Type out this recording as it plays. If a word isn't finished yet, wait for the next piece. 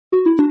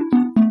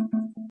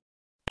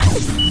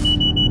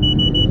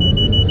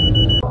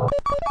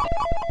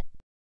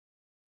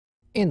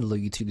And hello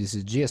YouTube, this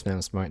is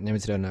GSmaniamsmart, and I'm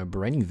today on a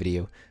brand new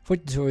video for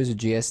tutorials of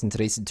GS. In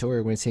today's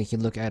tutorial, we're going to take a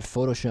look at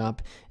Photoshop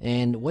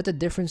and what the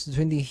difference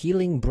between the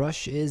healing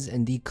brush is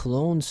and the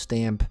clone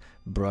stamp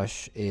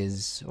brush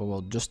is, or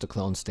well, just the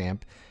clone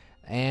stamp,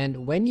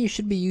 and when you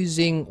should be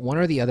using one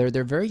or the other.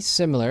 They're very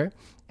similar,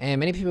 and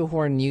many people who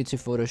are new to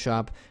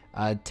Photoshop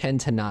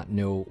tend to not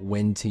know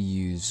when to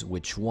use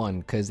which one,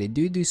 because they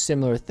do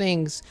similar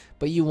things,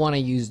 but you want to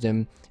use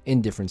them in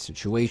different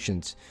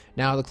situations.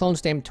 Now, the clone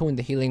stamp tool and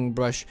the healing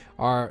brush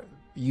are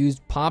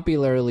used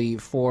popularly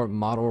for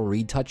model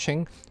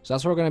retouching, so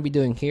that's what we're going to be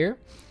doing here.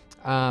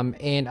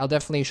 And I'll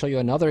definitely show you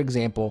another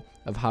example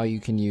of how you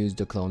can use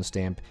the clone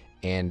stamp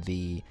and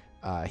the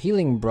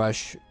healing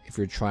brush if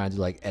you're trying to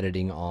do like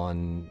editing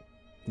on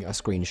a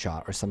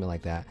screenshot or something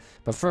like that.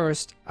 But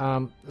first,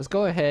 let's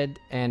go ahead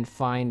and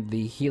find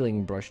the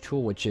healing brush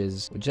tool, which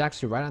is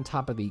actually right on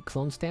top of the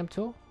clone stamp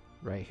tool,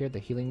 right here, the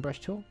healing brush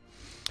tool.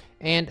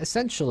 And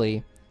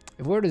essentially,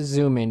 if we were to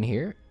zoom in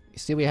here, you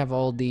see we have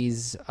all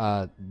these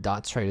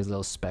dots, right, these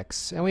little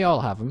specks, and we all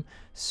have them.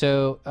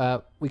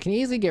 So we can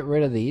easily get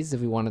rid of these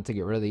if we wanted to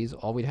get rid of these.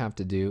 All we'd have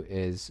to do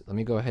is, let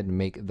me go ahead and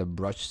make the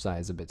brush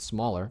size a bit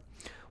smaller.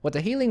 What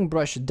the healing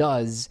brush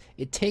does,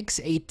 it takes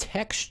a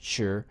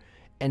texture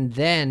and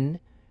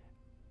then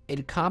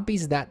it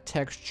copies that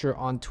texture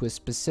onto a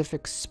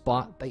specific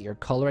spot that you're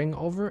coloring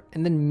over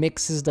and then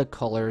mixes the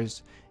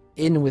colors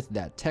in with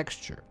that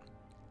texture.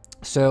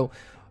 So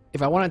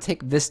if I want to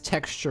take this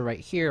texture right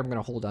here, I'm going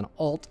to hold down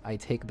Alt, I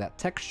take that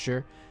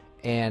texture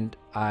and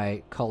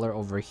I color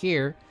over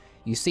here.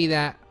 You see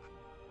that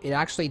it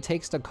actually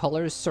takes the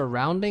colors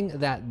surrounding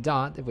that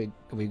dot. If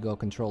we go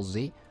Control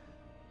Z,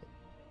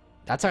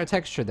 that's our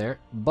texture there,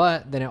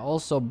 but then it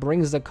also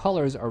brings the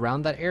colors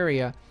around that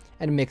area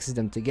and mixes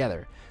them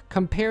together.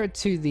 Compared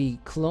to the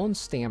clone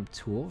stamp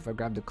tool, if I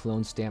grab the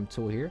clone stamp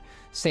tool here,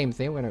 same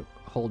thing. We're going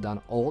to hold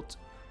down Alt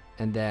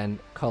and then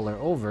color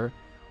over.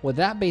 What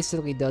that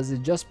basically does is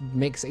just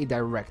makes a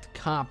direct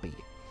copy.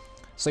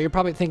 So you're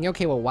probably thinking,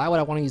 okay, well, why would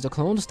I want to use a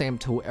clone stamp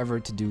tool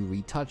ever to do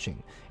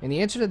retouching? And the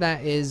answer to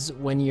that is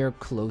when you're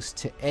close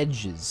to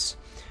edges.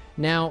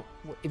 Now,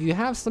 if you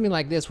have something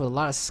like this with a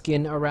lot of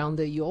skin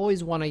around it, you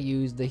always want to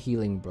use the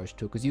healing brush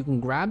tool, because you can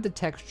grab the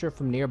texture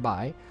from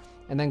nearby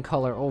and then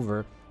color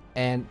over,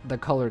 and the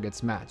color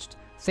gets matched.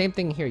 Same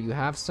thing here. You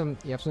have some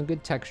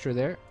good texture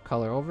there.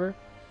 Color over,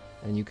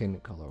 and you can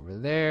color over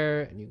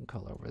there, and you can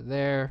color over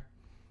there,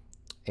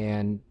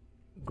 and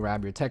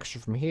grab your texture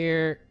from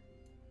here,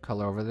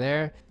 color over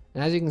there.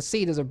 And as you can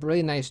see, does a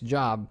really nice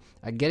job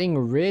at getting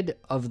rid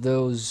of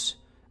those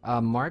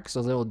marks,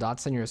 those little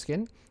dots on your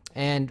skin,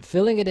 and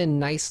filling it in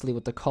nicely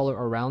with the color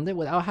around it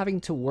without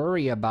having to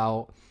worry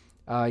about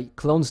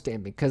clone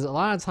stamping. Because a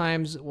lot of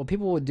times what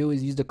people would do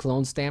is use the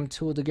clone stamp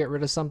tool to get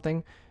rid of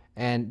something,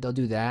 and they'll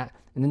do that,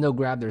 and then they'll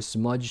grab their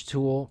smudge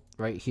tool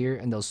right here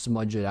and they'll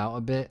smudge it out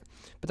a bit,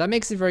 but that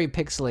makes it very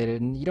pixelated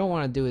and you don't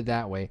want to do it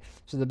that way.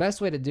 So the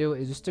best way to do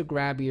it is just to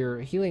grab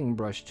your healing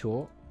brush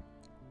tool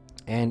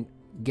and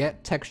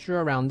get texture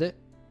around it,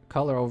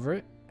 color over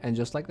it, and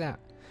just like that,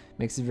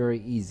 makes it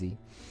very easy.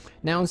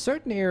 Now, in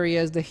certain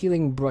areas, the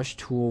healing brush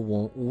tool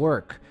won't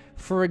work.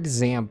 For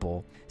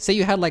example, say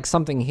you had like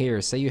something here,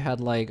 say you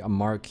had like a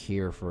mark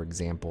here, for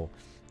example.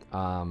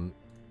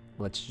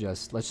 Let's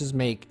just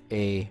make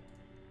a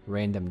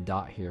random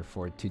dot here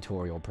for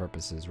tutorial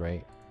purposes,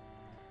 right?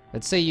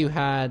 Let's say you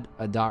had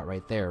a dot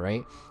right there,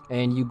 right?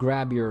 And you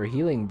grab your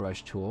healing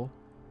brush tool,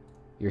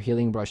 and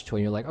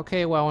you're like,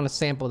 okay, well, I want to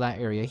sample that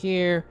area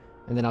here,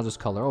 and then I'll just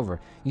color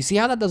over. You see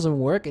how that doesn't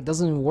work? It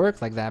doesn't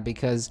work like that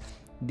because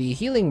the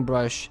healing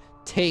brush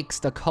takes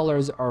the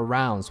colors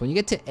around. So when you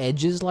get to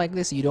edges like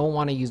this, you don't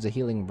want to use the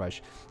healing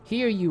brush.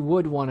 Here you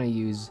would want to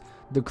use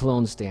the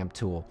clone stamp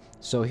tool.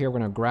 So here we're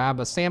gonna grab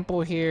a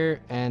sample here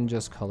and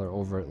just color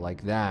over it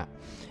like that.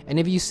 And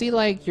if you see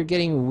like you're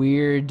getting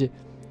weird,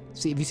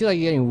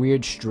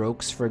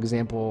 strokes, for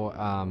example,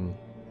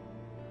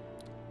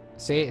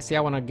 say I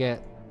want to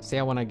get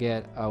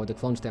with the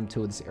clone stamp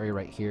tool this area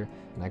right here,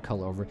 and I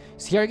color over.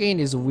 See how you're getting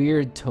these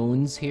weird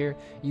tones here?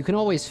 You can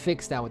always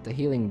fix that with the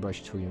healing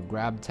brush tool. You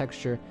grab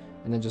texture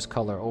and then just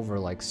color over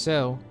like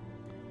so,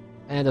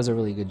 and it does a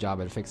really good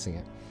job at fixing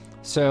it.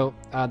 So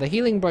the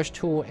healing brush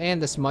tool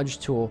and the smudge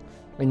tool,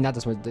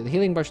 the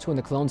healing brush tool and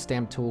the clone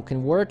stamp tool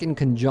can work in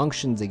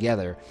conjunction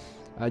together.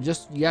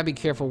 Just you gotta be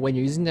careful when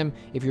you're using them.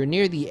 If you're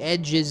near the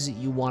edges,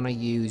 you want to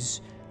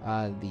use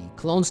the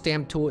clone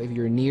stamp tool. If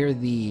you're near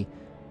the,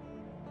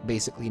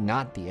 basically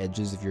not the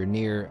edges, if you're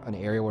near an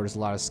area where there's a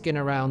lot of skin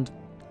around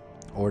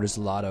or there's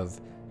a lot of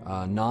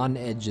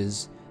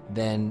non-edges,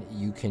 then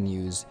you can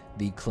use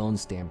the clone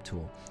stamp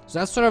tool. So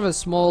that's sort of a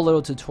small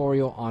little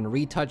tutorial on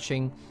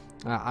retouching.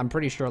 I'm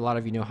pretty sure a lot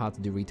of you know how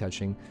to do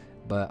retouching,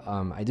 but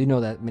I do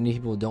know that many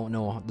people don't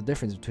know the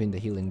difference between the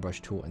healing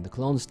brush tool and the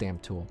clone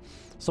stamp tool.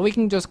 So we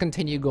can just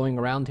continue going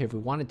around here if we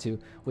wanted to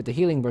with the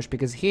healing brush,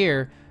 because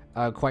here,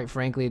 quite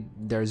frankly,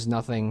 there's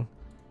nothing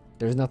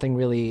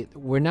really,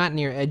 we're not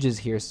near edges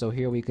here, so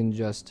here we can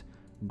just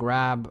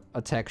grab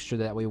a texture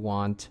that we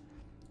want,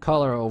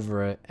 color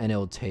over it, and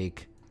it'll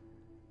take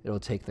it'll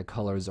take the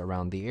colors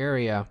around the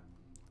area,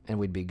 and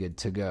we'd be good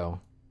to go.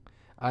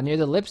 Near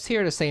the lips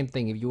here, the same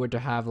thing. If you were to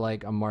have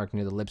like a mark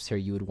near the lips here,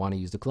 you would want to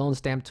use the clone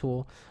stamp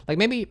tool. Like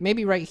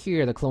maybe right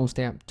here, the clone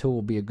stamp tool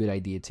will be a good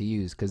idea to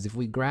use, because if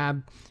we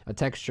grab a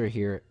texture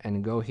here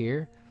and go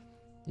here,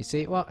 you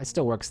see, well, it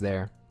still works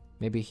there.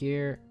 Maybe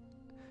here,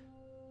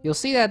 you'll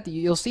see that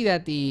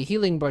the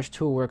healing brush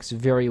tool works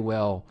very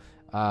well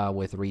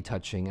with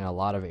retouching in a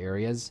lot of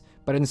areas,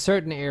 but in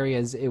certain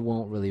areas it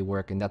won't really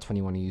work, and that's when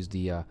you want to use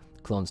the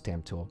clone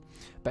stamp tool.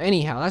 But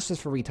anyhow, that's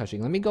just for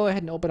retouching. Let me go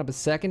ahead and open up a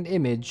second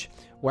image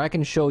where I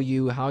can show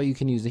you how you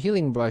can use the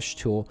healing brush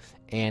tool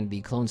and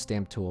the clone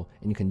stamp tool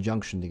in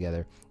conjunction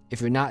together if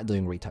you're not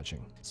doing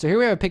retouching. So here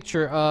we have a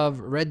picture of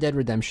Red Dead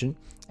Redemption,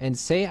 and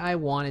say I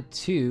wanted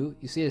to,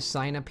 you see a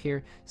sign up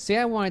here? Say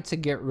I wanted to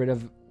get rid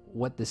of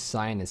what the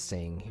sign is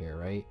saying here,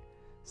 right?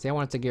 Say I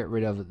wanted to get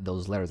rid of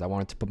those letters. I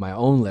wanted to put my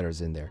own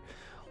letters in there.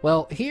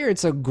 Well, here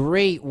it's a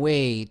great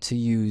way to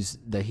use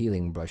the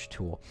healing brush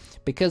tool,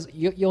 because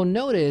you'll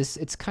notice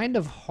it's kind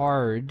of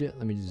hard.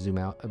 Let me just zoom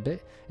out a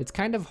bit. It's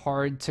kind of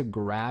hard to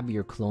grab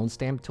your clone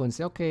stamp tool and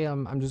say, okay,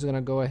 I'm just gonna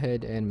go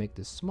ahead and make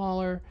this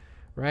smaller,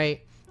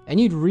 right? And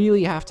you'd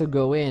really have to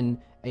go in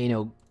and, you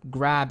know,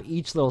 grab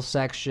each little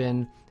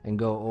section and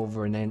go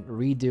over and then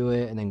redo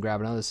it, and then grab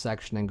another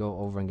section and go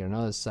over and get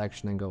another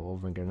section and go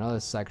over and get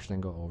another section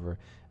and go over.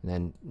 And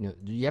then, you know,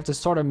 you have to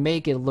sort of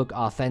make it look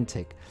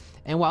authentic.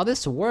 And while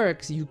this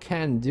works, you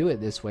can do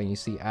it this way. And you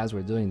see, as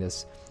we're doing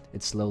this,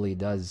 it slowly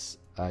does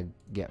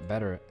get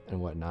better and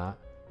whatnot.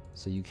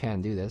 So you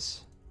can do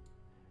this,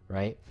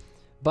 right?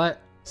 But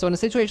so in a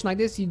situation like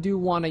this, you do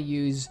want to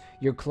use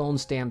your clone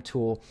stamp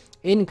tool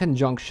in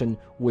conjunction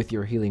with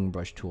your healing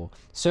brush tool.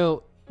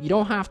 So you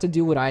don't have to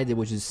do what I did,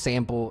 which is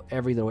sample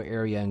every little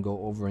area and go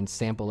over, and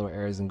sample little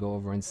areas and go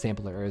over, and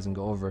sample little areas and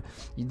go over.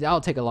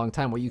 That'll take a long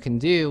time. What you can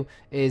do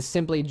is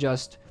simply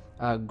just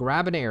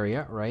grab an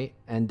area, right,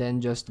 and then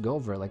just go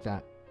over it like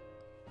that.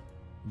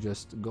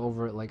 Just go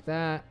over it like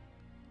that,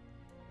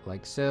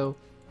 like so.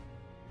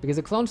 Because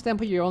a clone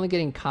stamp, you're only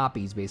getting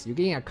copies, basically. You're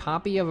getting a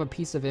copy of a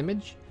piece of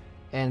image,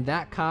 and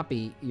that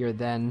copy you're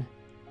then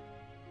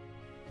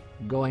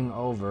going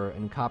over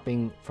and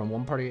copying from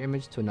one part of your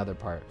image to another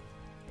part.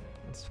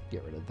 Let's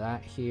get rid of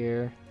that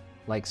here,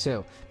 like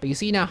so. But you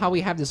see now how we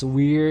have this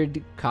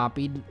weird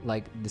copied,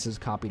 like this is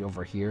copied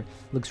over here.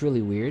 Looks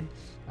really weird.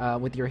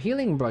 With your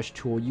healing brush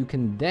tool, you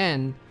can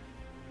then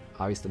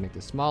obviously make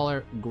this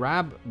smaller,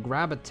 grab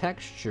a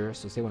texture.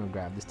 So say I want to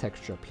grab this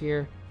texture up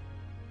here,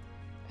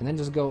 and then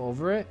just go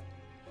over it,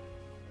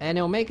 and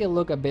it'll make it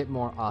look a bit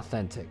more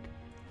authentic.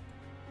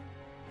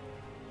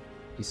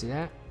 You see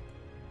that?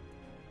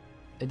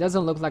 It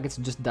doesn't look like it's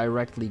just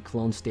directly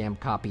clone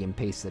stamp, copy and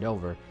paste it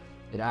over.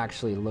 It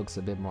actually looks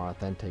a bit more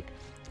authentic,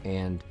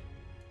 and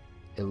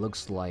it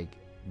looks like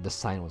the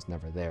sign was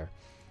never there.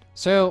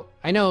 So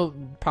I know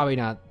probably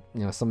not,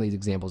 you know, some of these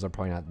examples are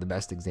probably not the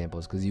best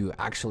examples, because you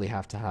actually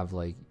have to have,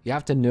 like, you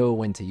have to know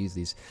when to use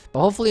these.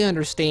 But hopefully you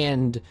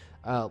understand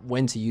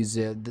when to use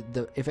it.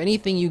 If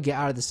anything you get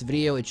out of this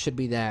video, it should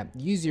be that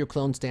use your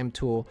clone stamp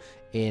tool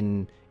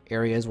in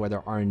areas where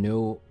there are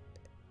no,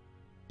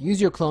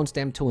 use your clone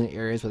stamp tool in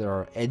areas where there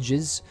are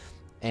edges,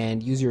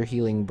 and use your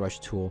healing brush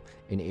tool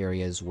in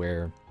areas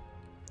where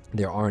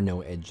there are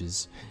no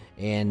edges.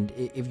 And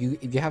if you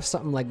have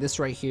something like this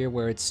right here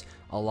where it's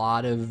a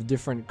lot of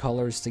different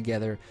colors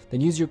together,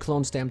 then use your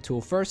clone stamp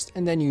tool first,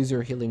 and then use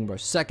your healing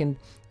brush second,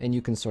 and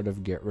you can sort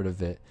of get rid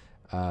of it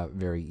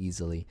very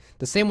easily.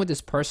 The same with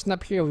this person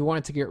up here. We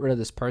wanted to get rid of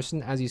this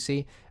person. As you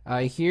see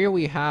here,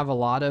 we have a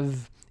lot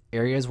of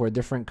areas where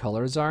different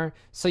colors are,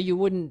 so you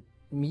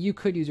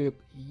could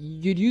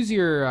use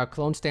your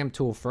clone stamp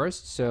tool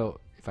first. So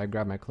if I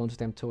grab my clone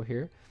stamp tool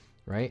here,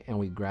 right, and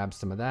we grab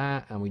some of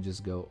that, and we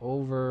just go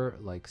over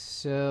like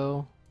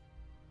so,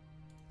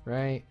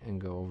 right, and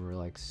go over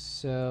like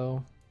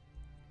so.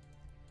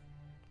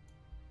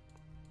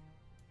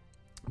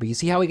 But you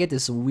see how we get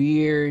this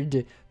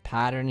weird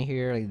pattern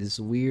here, like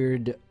this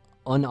weird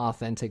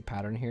unauthentic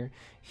pattern here.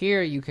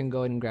 Here you can go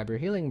ahead and grab your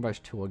healing brush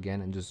tool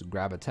again and just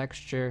grab a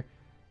texture,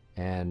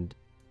 and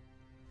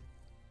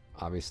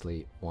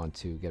obviously want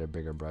to get a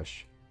bigger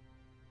brush,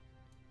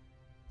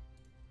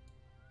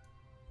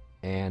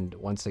 and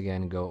once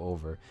again go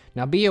over.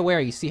 Now be aware,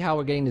 you see how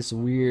we're getting this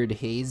weird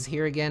haze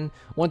here again?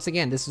 Once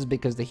again, this is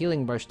because the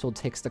healing brush tool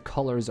takes the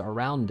colors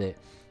around it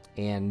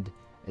and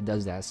it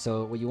does that.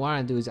 So what you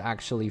want to do is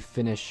actually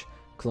finish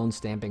clone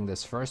stamping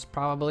this first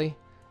probably,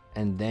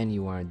 and then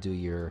you want to do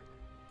your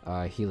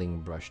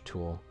healing brush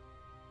tool.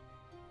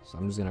 So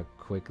I'm just gonna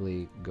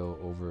quickly go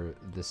over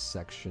this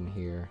section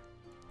here.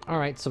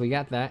 Alright, so we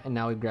got that, and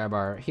now we grab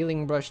our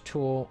healing brush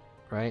tool,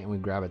 right, and we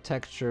grab a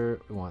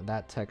texture. We want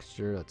that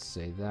texture, let's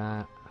say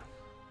that.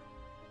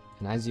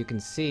 And as you can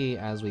see,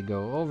 as we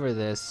go over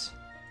this,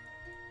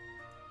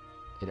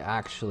 it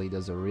actually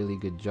does a really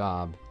good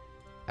job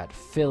at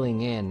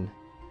filling in,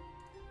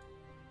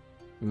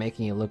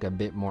 making it look a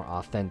bit more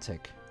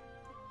authentic.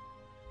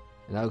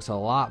 And that looks a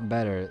lot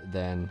better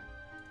than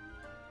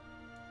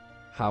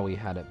how we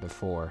had it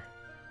before.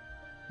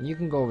 And you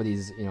can go over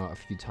these, you know, a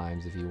few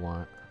times if you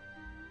want.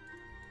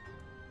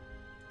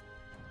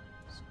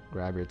 Just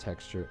grab your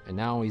texture, and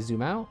now when we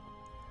zoom out,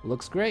 it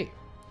looks great.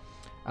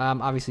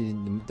 Obviously,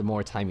 the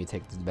more time you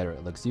take, the better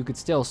it looks. You could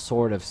still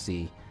sort of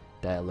see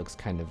that it looks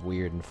kind of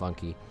weird and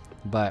funky,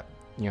 but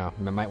you know,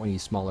 you might want to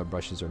use smaller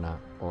brushes or not,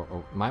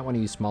 or might want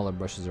to use smaller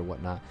brushes or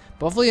whatnot.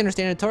 But hopefully you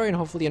understand the tutorial, and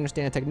hopefully you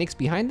understand the techniques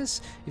behind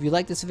this. If you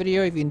like this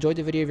video, if you enjoyed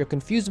the video, if you're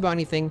confused about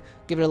anything,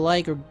 give it a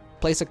like or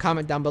place a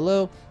comment down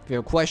below. If you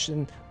have a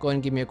question, go ahead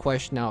and give me a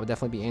question. I'll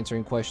definitely be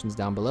answering questions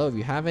down below if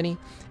you have any.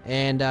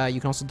 And you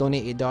can also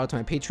donate $1 to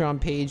my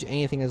Patreon page.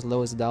 Anything as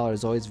low as $1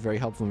 is always very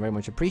helpful and very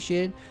much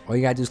appreciated. All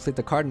you gotta do is click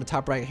the card in the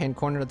top right hand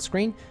corner of the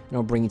screen, and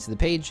it'll bring you to the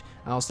page.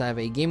 I also have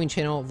a gaming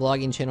channel,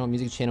 vlogging channel,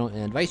 music channel,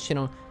 and advice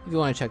channel. If you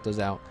want to check those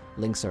out,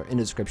 links are in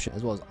the description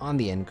as well as on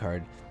the end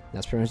card.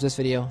 That's pretty much this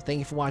video. Thank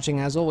you for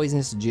watching as always, and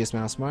this is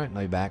GSmaniamsmart, and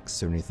I'll be back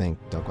sooner than you think.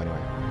 Don't go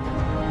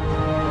anywhere.